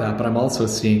proud of that, but I'm also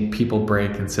seeing people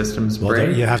break and systems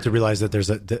break. You have to realize that there's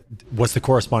what's the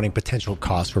corresponding potential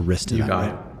cost for risk to that, got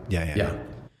right? it. Yeah.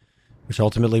 Which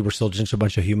ultimately we're still just a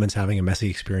bunch of humans having a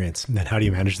messy experience. And then how do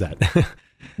you manage that?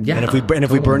 Yeah. And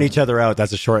if we burn each other out,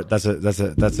 that's you're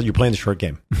playing the short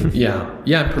game.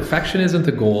 Yeah. Perfection isn't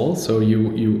the goal. So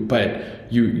you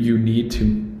need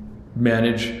to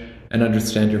manage and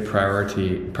understand your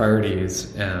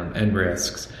priorities and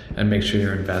risks, and make sure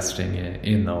you're investing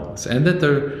in those, and that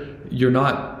you're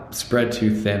not spread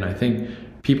too thin. I think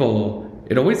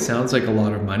it always sounds like a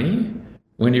lot of money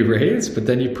when you raise, but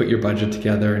then you put your budget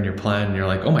together and your plan, and you're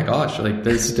like, oh my gosh, like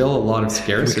there's still a lot of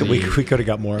scarcity. we could have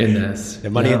got more in this. Yeah,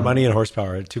 money and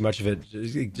horsepower. Too much of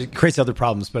it creates other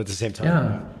problems, but at the same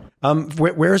time. Yeah.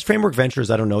 Where is Framework Ventures?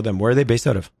 I don't know them. Where are they based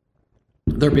out of?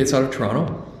 They're based out of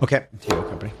Toronto. Okay. TO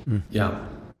company. Yeah.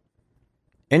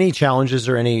 Any challenges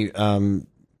or any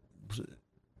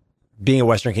being a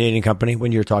Western Canadian company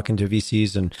when you're talking to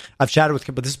VCs? And I've chatted with,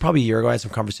 but this is probably a year ago. I had some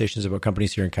conversations about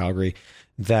companies here in Calgary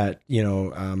that,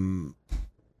 went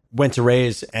to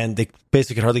raise and they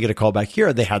basically could hardly get a call back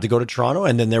here. They had to go to Toronto,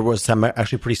 and then there was some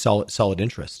actually pretty solid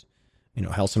interest.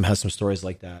 Helsum has some stories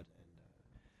like that.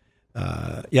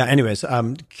 Anyways,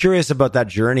 I'm curious about that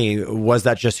journey. Was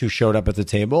that just who showed up at the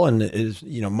table? And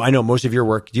I know most of your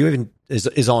work,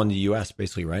 is all in the US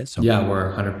basically, right? So yeah,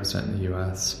 we're 100% in the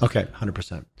US. Okay.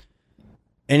 100%.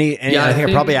 I think I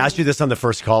probably asked you this on the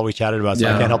first call we chatted about, so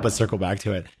I can't help but circle back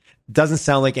to it. Doesn't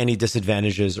sound like any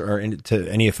disadvantages or to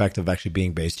any effect of actually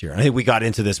being based here. I think we got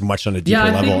into this much on a deeper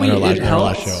level in our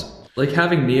last show. Like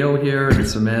having Neo here and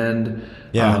Cement,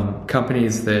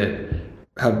 companies that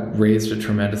have raised a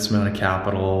tremendous amount of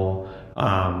capital,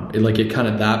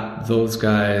 those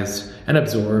guys, and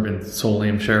Absorb and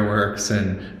Solium Shareworks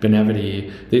and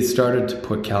Benevity, they started to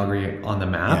put Calgary on the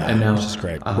map, and now which is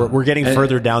great. We're getting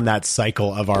further down that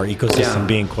cycle of our ecosystem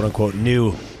being quote unquote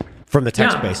new from the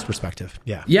text-based perspective.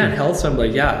 And Helsum,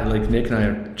 like Nick and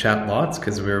I chat lots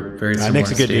because we're very similar.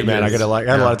 Nick's a good dude, man. I got a lot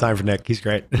of time for Nick. He's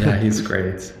great. Yeah, he's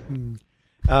great.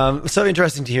 So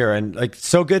interesting to hear, and like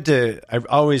so good to.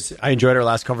 I enjoyed our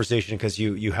last conversation because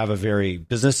you have a very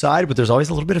business side, but there's always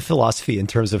a little bit of philosophy in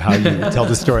terms of how you tell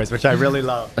the stories, which I really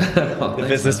love. The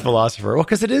business philosopher, well,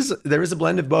 because there is a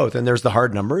blend of both, and there's the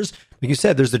hard numbers, like you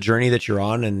said. There's the journey that you're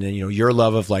on, and your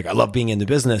love of I love being in the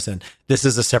business, and this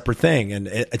is a separate thing, and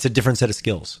it's a different set of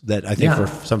skills that I think for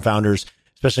some founders,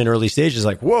 especially in early stages,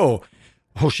 like whoa,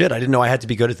 oh shit, I didn't know I had to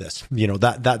be good at this.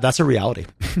 That's a reality.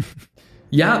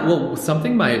 Yeah, well,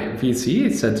 something my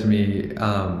VC said to me,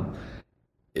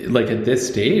 at this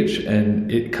stage,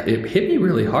 and it hit me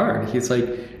really hard. He's like,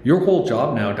 your whole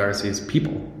job now, Darcy, is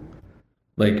people.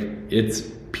 Like, it's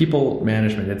people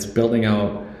management. It's building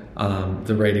out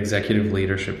the right executive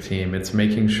leadership team. It's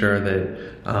making sure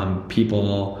that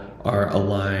people are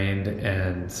aligned,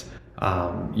 and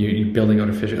you building out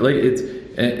efficient.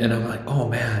 And I'm like, oh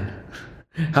man.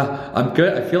 I'm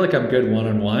good. I feel like I'm good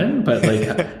one-on-one, but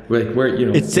where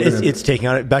it's taking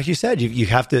on it. Back to you said you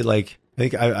have to I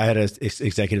think I had an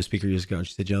executive speaker years ago, and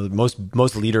she said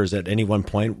most leaders at any one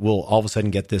point will all of a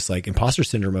sudden get this imposter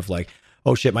syndrome of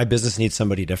oh shit, my business needs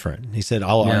somebody different. He said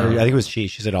I think it was she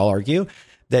said I'll argue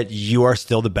that you are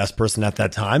still the best person at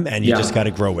that time, and you just got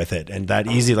to grow with it. And that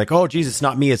easy, like, oh, geez, it's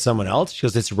not me, it's someone else.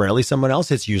 Because it's rarely someone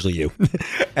else, it's usually you.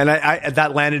 And I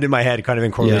that landed in my head, kind of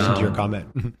in correlation to your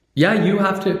comment. Yeah, you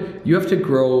have to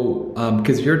grow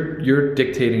because you're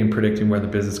dictating and predicting where the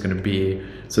business is going to be.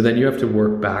 So then you have to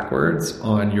work backwards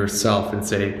on yourself and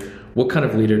say, what kind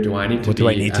of leader do I need to be? What do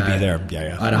I need to be there?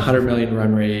 At 100 million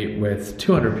run rate with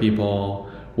 200 people.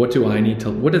 What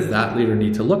does that leader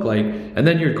need to look like? And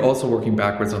then you're also working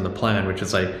backwards on the plan, which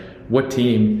is like, what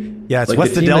team? Yeah, it's like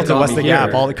what's the delta, what's the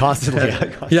gap, all constantly.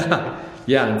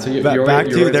 Yeah. And so back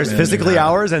to there's physically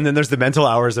hours, and then there's the mental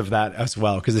hours of that as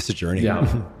well, because it's a journey.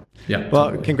 Yeah. Well,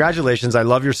 totally. Congratulations. I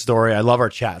love your story. I love our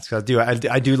chats. I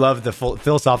do love the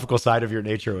philosophical side of your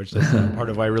nature, which is part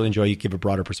of why I really enjoy you give a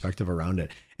broader perspective around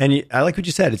it. And I like what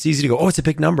you said. It's easy to go, oh, it's a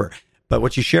big number. But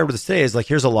what you shared with us today is like,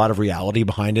 here's a lot of reality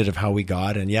behind it of how we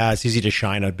got. And yeah, it's easy to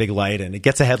shine a big light and it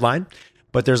gets a headline,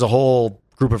 but there's a whole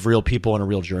group of real people and a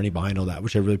real journey behind all that,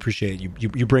 which I really appreciate.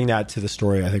 You bring that to the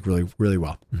story, I think, really, really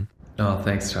well. Mm-hmm. Oh,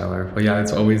 thanks, Tyler. Well, yeah,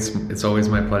 it's always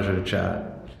my pleasure to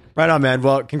chat. Right on, man.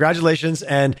 Well, congratulations.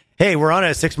 And hey, we're on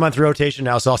a 6-month rotation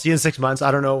now, so I'll see you in 6 months. I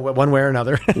don't know, one way or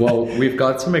another. Well, we've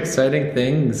got some exciting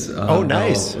things. Oh,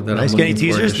 nice. Nice. Getting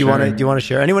teasers. Do you want to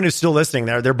share? Anyone who's still listening,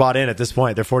 they're bought in at this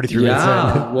point. They're 43 minutes in.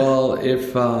 Yeah. Well,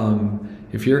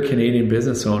 if you're a Canadian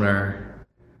business owner,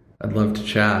 I'd love to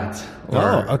chat.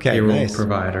 Or payroll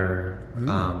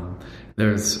provider.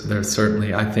 There's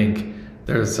certainly, I think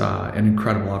there's an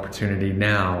incredible opportunity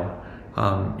now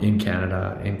in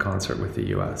Canada in concert with the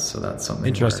US. So that's something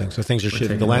interesting. So things are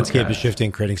shifting. The landscape is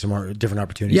shifting, creating some more different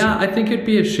opportunities. Yeah, I think it'd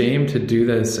be a shame to do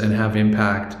this and have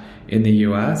impact in the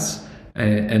US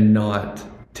and not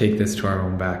take this to our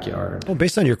own backyard. Well,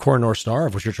 based on your core North Star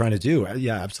of what you're trying to do.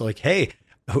 Yeah, absolutely. Like, hey,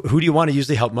 who do you want to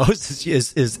usually help most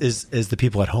is the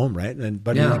people at home, right?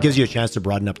 But it gives you a chance to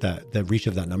broaden up the reach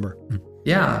of that number.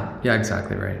 Yeah,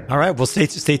 exactly right. All right, well, stay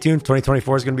tuned.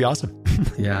 2024 is going to be awesome.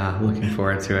 Yeah, looking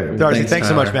forward to it. Darcy, thanks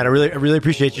so much, man. I really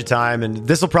appreciate your time. And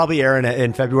this will probably air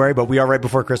in February, but we are right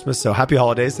before Christmas. So happy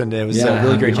holidays. And it was a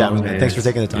really great chat with you. Thanks for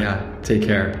taking the time. Yeah, take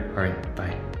care. All right, bye.